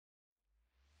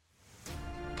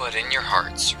But in your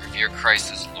hearts, revere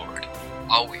Christ as Lord.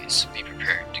 Always be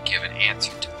prepared to give an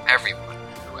answer to everyone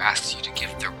who asks you to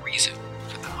give the reason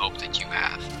for the hope that you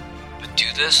have. But do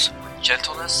this with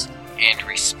gentleness and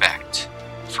respect.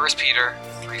 1 Peter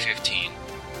 3:15,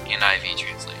 NIV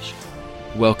translation.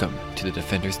 Welcome to the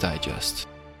Defender's Digest.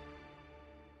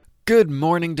 Good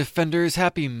morning, Defenders.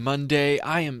 Happy Monday.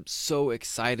 I am so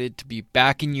excited to be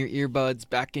back in your earbuds,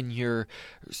 back in your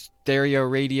stereo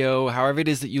radio, however it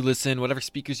is that you listen, whatever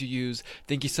speakers you use.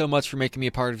 Thank you so much for making me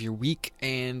a part of your week,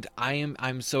 and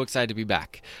I'm so excited to be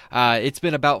back. It's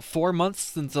been about 4 months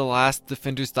since the last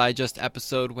Defender's Digest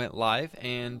episode went live,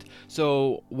 and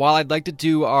so while I'd like to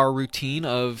do our routine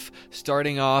of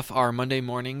starting off our Monday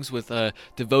mornings with a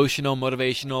devotional,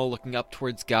 motivational, looking up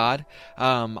towards God,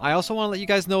 I also want to let you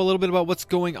guys know a little bit about what's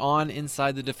going on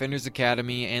inside the Defenders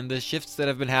Academy and the shifts that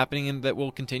have been happening and that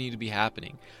will continue to be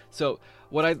happening. So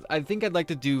what I think I'd like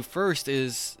to do first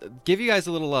is give you guys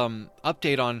a little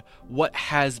update on what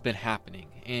has been happening.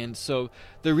 And so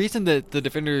the reason that the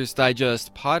Defenders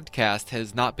Digest podcast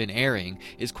has not been airing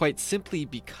is quite simply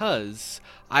because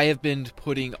I have been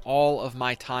putting all of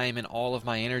my time and all of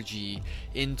my energy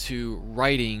into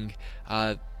writing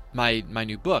my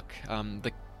new book,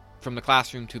 From the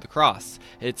Classroom to the Cross.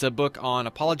 It's a book on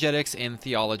apologetics and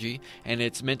theology, and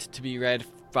it's meant to be read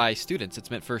by students.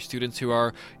 It's meant for students who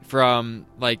are from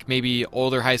like maybe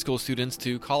older high school students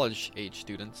to college age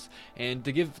students, and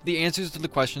to give the answers to the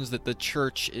questions that the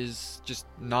church is just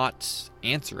not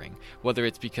answering, whether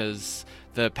it's because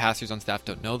the pastors on staff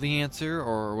don't know the answer,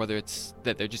 or whether it's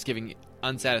that they're just giving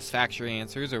unsatisfactory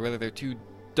answers, or whether they're too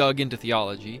dug into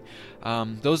theology.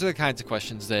 Those are the kinds of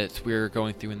questions that we're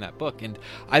going through in that book, and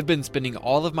I've been spending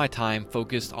all of my time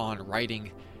focused on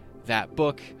writing that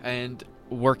book and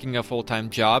working a full-time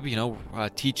job,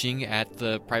 teaching at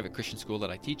the private Christian school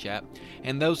that I teach at.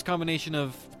 And those combination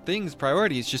of things,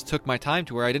 priorities, just took my time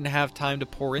to where I didn't have time to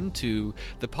pour into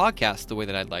the podcast the way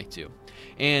that I'd like to.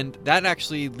 And that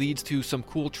actually leads to some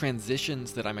cool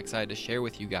transitions that I'm excited to share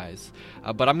with you guys.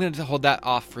 But I'm going to hold that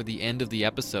off for the end of the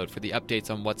episode, for the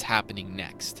updates on what's happening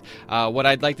next. What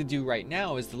I'd like to do right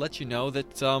now is to let you know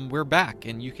that we're back,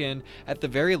 and you can, at the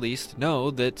very least,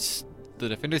 know that the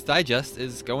Defender's Digest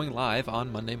is going live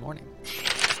on Monday morning.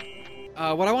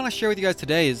 What I want to share with you guys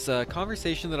today is a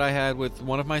conversation that I had with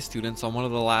one of my students on one of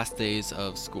the last days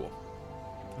of school.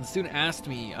 The student asked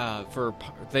me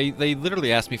they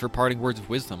literally asked me for parting words of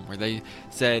wisdom, where they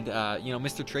said,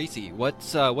 Mr. Tracy, what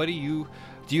do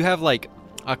you have like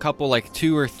a couple, like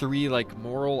 2 or 3 like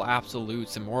moral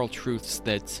absolutes and moral truths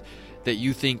that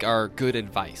you think are good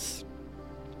advice?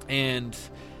 And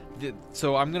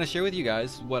so I'm going to share with you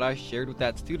guys what I shared with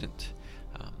that student.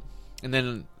 And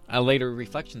then a later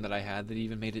reflection that I had that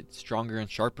even made it stronger and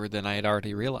sharper than I had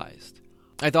already realized.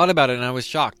 I thought about it and I was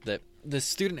shocked that the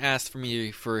student asked for me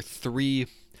for three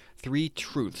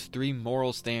truths, 3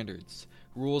 moral standards,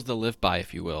 rules to live by,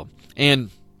 if you will. And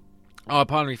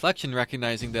upon reflection,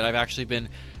 recognizing that I've actually been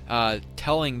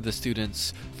telling the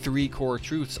students 3 core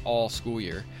truths all school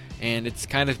year. And it's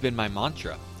kind of been my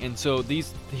mantra. And so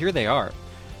here they are.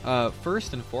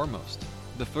 First and foremost,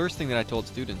 the first thing that I told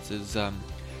students is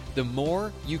the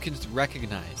more you can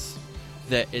recognize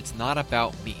that it's not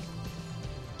about me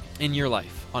in your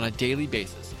life on a daily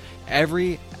basis,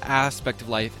 every aspect of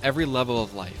life, every level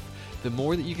of life, the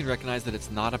more that you can recognize that it's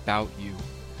not about you,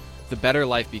 the better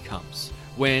life becomes.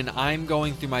 When I'm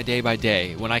going through my day by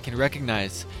day, when I can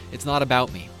recognize it's not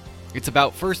about me, it's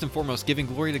about first and foremost giving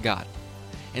glory to God.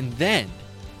 And then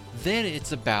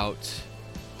it's about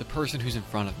the person who's in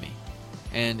front of me,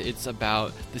 and it's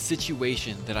about the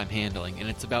situation that I'm handling, and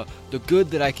it's about the good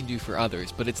that I can do for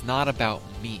others, but it's not about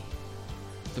me.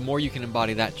 The more you can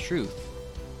embody that truth,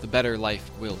 the better life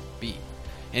will be.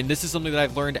 And this is something that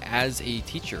I've learned as a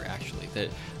teacher, actually,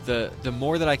 that the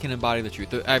more that I can embody the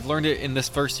truth, I've learned it in this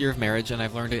first year of marriage, and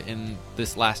I've learned it in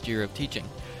this last year of teaching,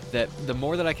 that the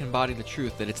more that I can embody the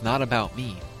truth, that it's not about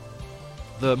me,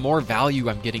 the more value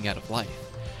I'm getting out of life.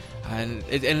 And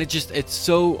it's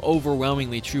so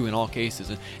overwhelmingly true in all cases.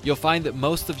 And you'll find that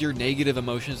most of your negative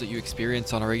emotions that you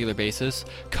experience on a regular basis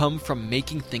come from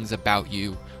making things about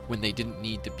you when they didn't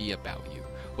need to be about you.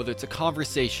 Whether it's a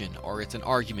conversation, or it's an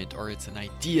argument, or it's an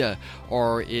idea,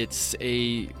 or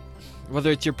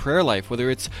whether it's your prayer life, whether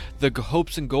it's the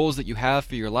hopes and goals that you have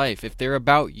for your life, if they're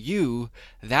about you,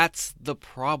 that's the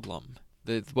problem.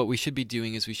 What we should be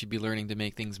doing is we should be learning to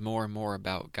make things more and more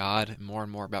about God, more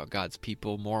and more about God's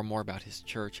people, more and more about His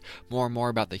church, more and more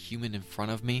about the human in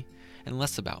front of me, and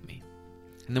less about me.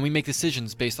 And then we make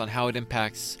decisions based on how it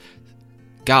impacts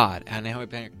God, and how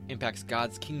it impacts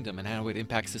God's kingdom, and how it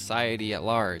impacts society at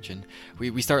large. And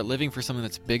we start living for something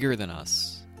that's bigger than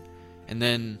us, And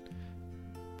then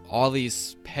all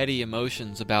these petty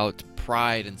emotions about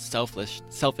pride and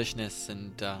selfishness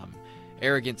and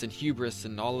arrogance and hubris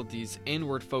and all of these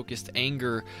inward-focused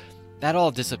anger, that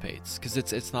all dissipates because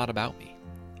it's not about me.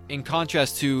 In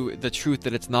contrast to the truth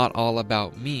that it's not all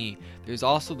about me, there's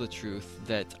also the truth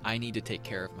that I need to take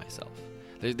care of myself.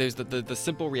 There's the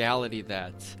simple reality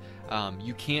that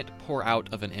you can't pour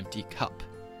out of an empty cup,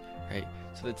 right?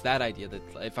 So it's that idea that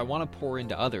if I want to pour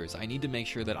into others, I need to make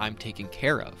sure that I'm taken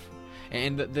care of.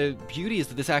 And the beauty is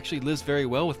that this actually lives very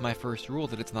well with my first rule,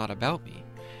 that it's not about me.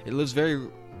 It lives very,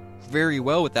 very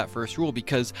well with that first rule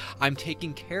because I'm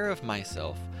taking care of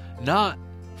myself, not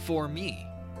for me.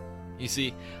 You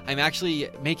see, I'm actually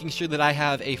making sure that I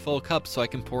have a full cup so I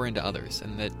can pour into others.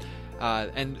 And that,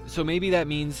 and so maybe that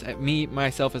means me,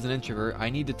 myself as an introvert, I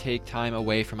need to take time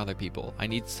away from other people. I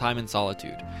need time in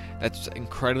solitude. That's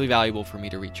incredibly valuable for me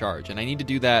to recharge. And I need to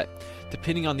do that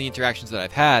depending on the interactions that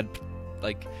I've had.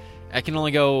 Like, I can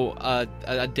only go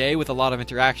a day with a lot of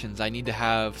interactions. I need to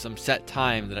have some set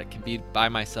time that I can be by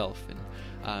myself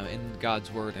and in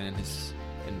God's word and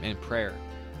in prayer.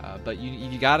 But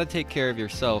you got to take care of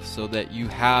yourself so that you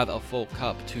have a full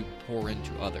cup to pour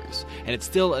into others. And it's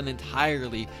still an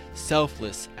entirely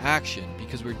selfless action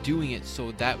because we're doing it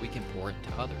so that we can pour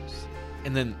into others.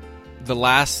 And then the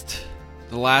last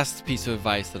piece of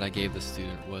advice that I gave the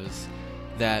student was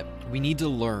that we need to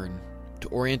learn to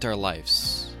orient our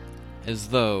lives as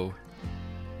though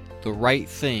the right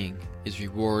thing is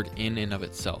reward in and of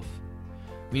itself.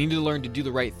 We need to learn to do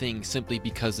the right thing simply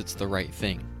because it's the right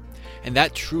thing. And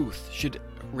that truth should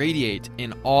radiate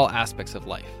in all aspects of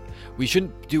life. We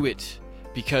shouldn't do it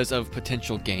because of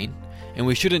potential gain, and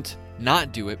we shouldn't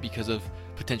not do it because of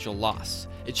potential loss.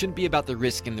 It shouldn't be about the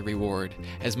risk and the reward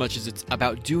as much as it's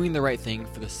about doing the right thing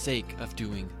for the sake of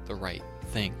doing the right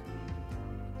thing.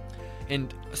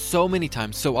 And so many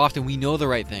times, so often, we know the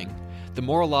right thing. The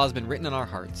moral law has been written in our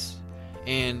hearts,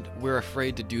 and we're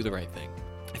afraid to do the right thing.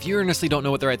 If you earnestly don't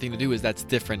know what the right thing to do is, that's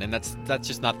different, and that's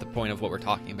just not the point of what we're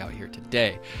talking about here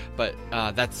today. But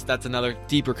that's another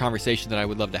deeper conversation that I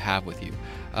would love to have with you.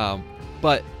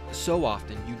 But so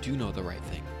often, you do know the right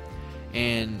thing.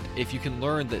 And if you can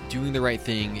learn that doing the right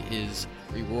thing is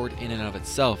reward in and of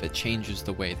itself, it changes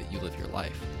the way that you live your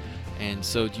life. And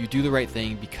so you do the right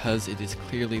thing because it is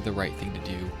clearly the right thing to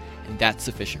do, and that's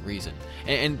sufficient reason.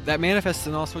 And that manifests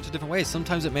in all sorts of different ways.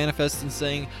 Sometimes it manifests in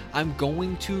saying, I'm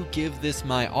going to give this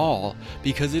my all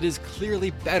because it is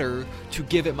clearly better to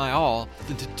give it my all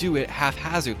than to do it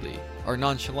haphazardly or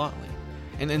nonchalantly.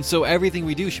 And so everything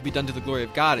we do should be done to the glory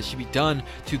of God. It should be done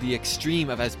to the extreme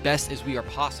of as best as we are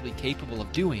possibly capable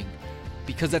of doing,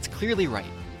 because that's clearly right.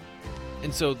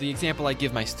 And so the example I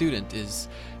give my student is,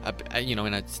 in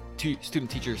a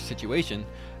student-teacher situation,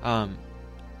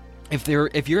 if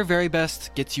your very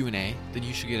best gets you an A, then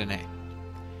you should get an A.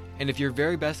 And if your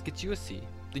very best gets you a C,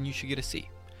 then you should get a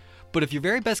C. But if your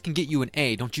very best can get you an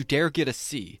A, don't you dare get a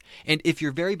C. And if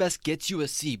your very best gets you a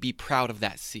C, be proud of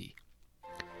that C.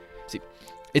 See,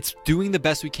 it's doing the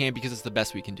best we can because it's the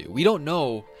best we can do. We don't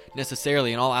know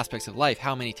necessarily in all aspects of life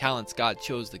how many talents God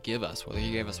chose to give us, whether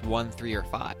He gave us 1, 3, or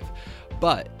 5.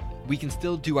 But we can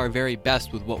still do our very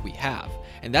best with what we have,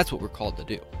 and that's what we're called to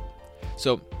do.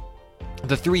 So,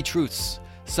 the 3 truths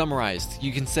summarized,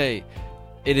 you can say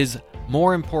it is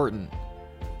more important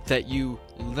that you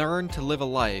learn to live a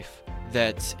life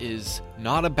that is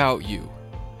not about you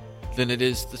than it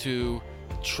is to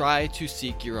try to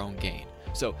seek your own gain.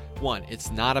 So, 1,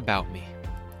 it's not about me.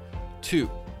 2,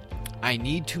 I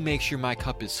need to make sure my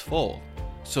cup is full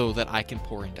so that I can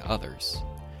pour into others.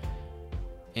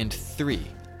 And 3,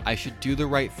 I should do the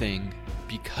right thing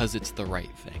because it's the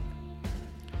right thing.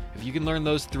 If you can learn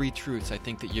those 3 truths, I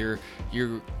think that you're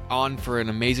on for an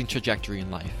amazing trajectory in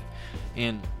life.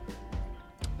 And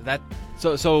that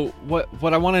so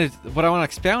what I want to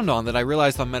expound on, that I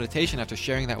realized on meditation after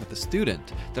sharing that with the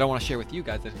student, that I want to share with you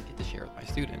guys that I didn't get to share with my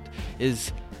student,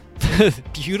 is the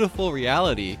beautiful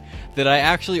reality that I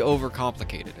actually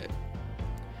overcomplicated it.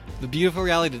 The beautiful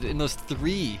reality that in those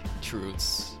 3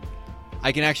 truths,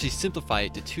 I can actually simplify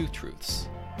it to 2 truths.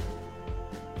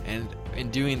 And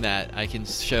in doing that, I can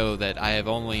show that I have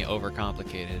only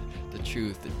overcomplicated the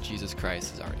truth that Jesus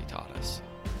Christ has already taught us.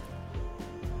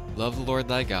 Love the Lord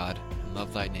thy God, and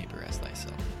love thy neighbor as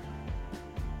thyself.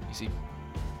 You see,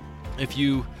 if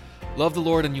you love the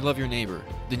Lord and you love your neighbor,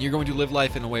 then you're going to live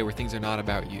life in a way where things are not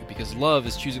about you, because love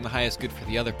is choosing the highest good for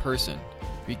the other person,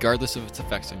 regardless of its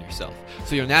effects on yourself.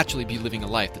 So you'll naturally be living a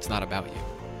life that's not about you.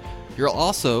 You'll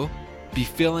also be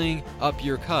filling up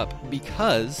your cup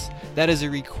because that is a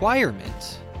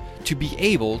requirement to be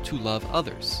able to love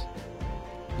others.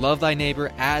 Love thy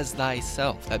neighbor as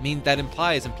thyself. That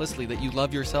implies implicitly that you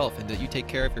love yourself and that you take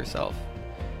care of yourself.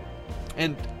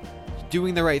 And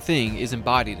doing the right thing is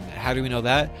embodied in that. How do we know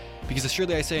that? Because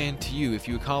assuredly I say unto you, if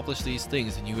you accomplish these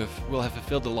things, then you will have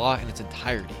fulfilled the law in its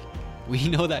entirety. We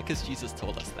know that because Jesus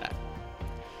told us that.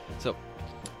 So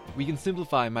we can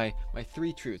simplify my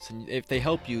 3 truths, and if they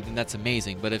help you, then that's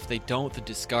amazing. But if they don't, then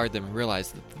discard them and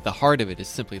realize that the heart of it is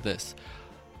simply this: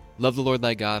 love the Lord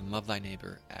thy God and love thy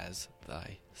neighbor as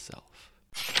thyself.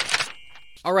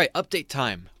 All right, update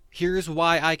time. Here's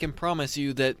why I can promise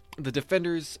you that the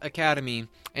Defenders Academy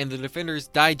and the Defenders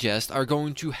Digest are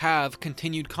going to have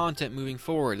continued content moving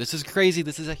forward. This is crazy.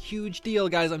 This is a huge deal,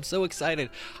 guys. I'm so excited.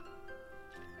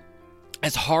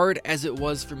 As hard as it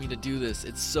was for me to do this,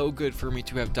 it's so good for me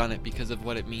to have done it because of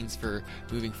what it means for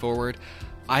moving forward.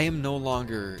 I am no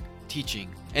longer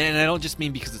teaching. And I don't just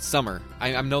mean because it's summer.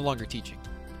 I'm no longer teaching.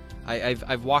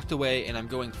 I've walked away and I'm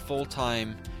going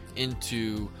full-time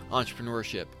into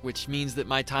entrepreneurship, which means that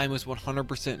my time is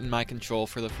 100% in my control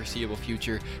for the foreseeable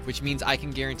future, which means I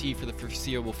can guarantee for the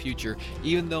foreseeable future,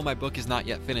 even though my book is not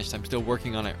yet finished, I'm still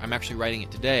working on it, I'm actually writing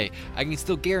it today, I can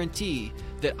still guarantee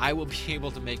that I will be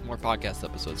able to make more podcast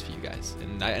episodes for you guys.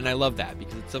 And I love that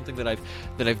because it's something that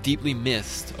I've deeply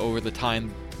missed over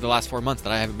the last 4 months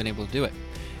that I haven't been able to do it.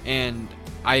 And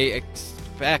I expect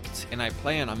and I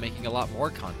plan on making a lot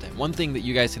more content. One thing that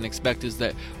you guys can expect is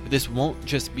that this won't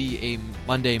just be a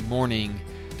Monday morning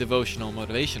devotional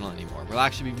motivational anymore. We'll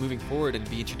actually be moving forward and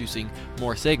be introducing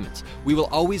more segments. We will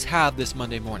always have this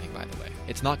Monday morning, by the way.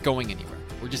 It's not going anywhere.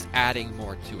 We're just adding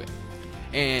more to it.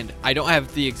 And I don't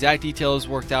have the exact details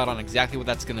worked out on exactly what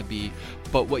that's going to be,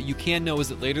 but what you can know is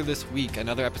that later this week,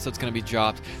 another episode's going to be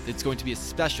dropped. It's going to be a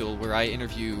special where I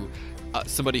interview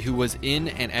somebody who was in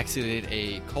and exited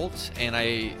a cult, and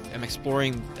I am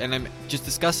exploring and I'm just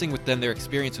discussing with them their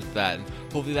experience with that, and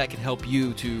hopefully that can help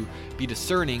you to be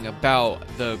discerning about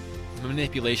the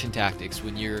manipulation tactics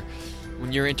when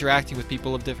you're interacting with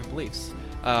people of different beliefs.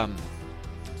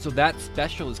 So that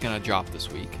special is going to drop this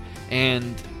week,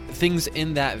 and things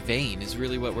in that vein is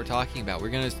really what we're talking about. We're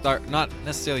going to start not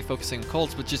necessarily focusing on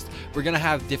cults, but just we're going to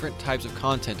have different types of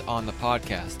content on the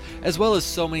podcast, as well as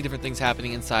so many different things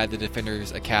happening inside the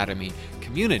Defenders Academy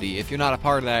community. If you're not a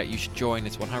part of that, you should join.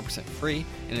 It's 100% free,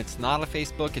 and it's not a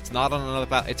Facebook, it's not on another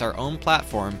platform, it's our own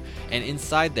platform, and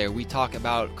inside there we talk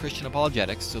about Christian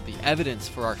apologetics, so the evidence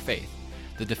for our faith,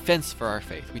 the defense for our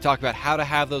faith. We talk about how to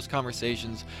have those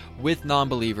conversations with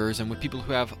non-believers and with people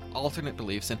who have alternate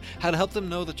beliefs, and how to help them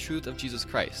know the truth of Jesus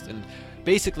Christ. And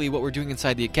basically what we're doing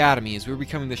inside the Academy is we're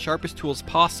becoming the sharpest tools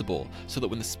possible so that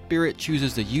when the Spirit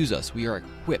chooses to use us, we are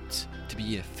equipped to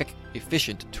be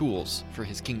efficient tools for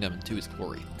His kingdom and to His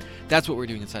glory. That's what we're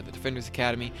doing inside the Defenders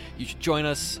Academy. You should join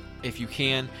us if you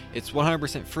can. It's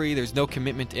 100% free. There's no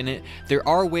commitment in it. There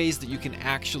are ways that you can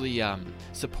actually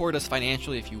support us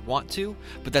financially if you want to,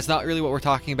 but that's not really what we're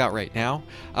talking about right now.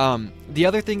 The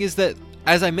other thing is that,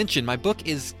 as I mentioned, my book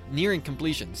is nearing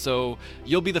completion, so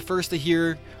you'll be the first to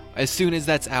hear as soon as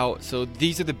that's out. So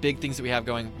these are the big things that we have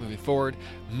going moving forward.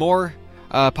 More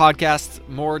podcasts,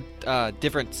 more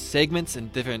different segments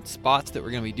and different spots that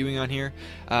we're going to be doing on here.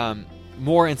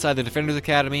 More inside the Defenders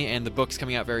Academy, and the book's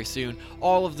coming out very soon.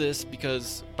 All of this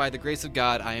because, by the grace of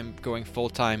God, I am going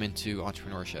full-time into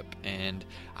entrepreneurship, and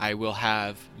I will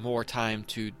have more time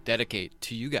to dedicate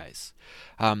to you guys.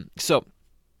 So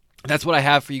that's what I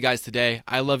have for you guys today.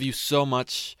 I love you so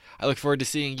much. I look forward to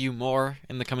seeing you more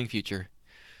in the coming future.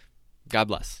 God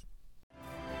bless.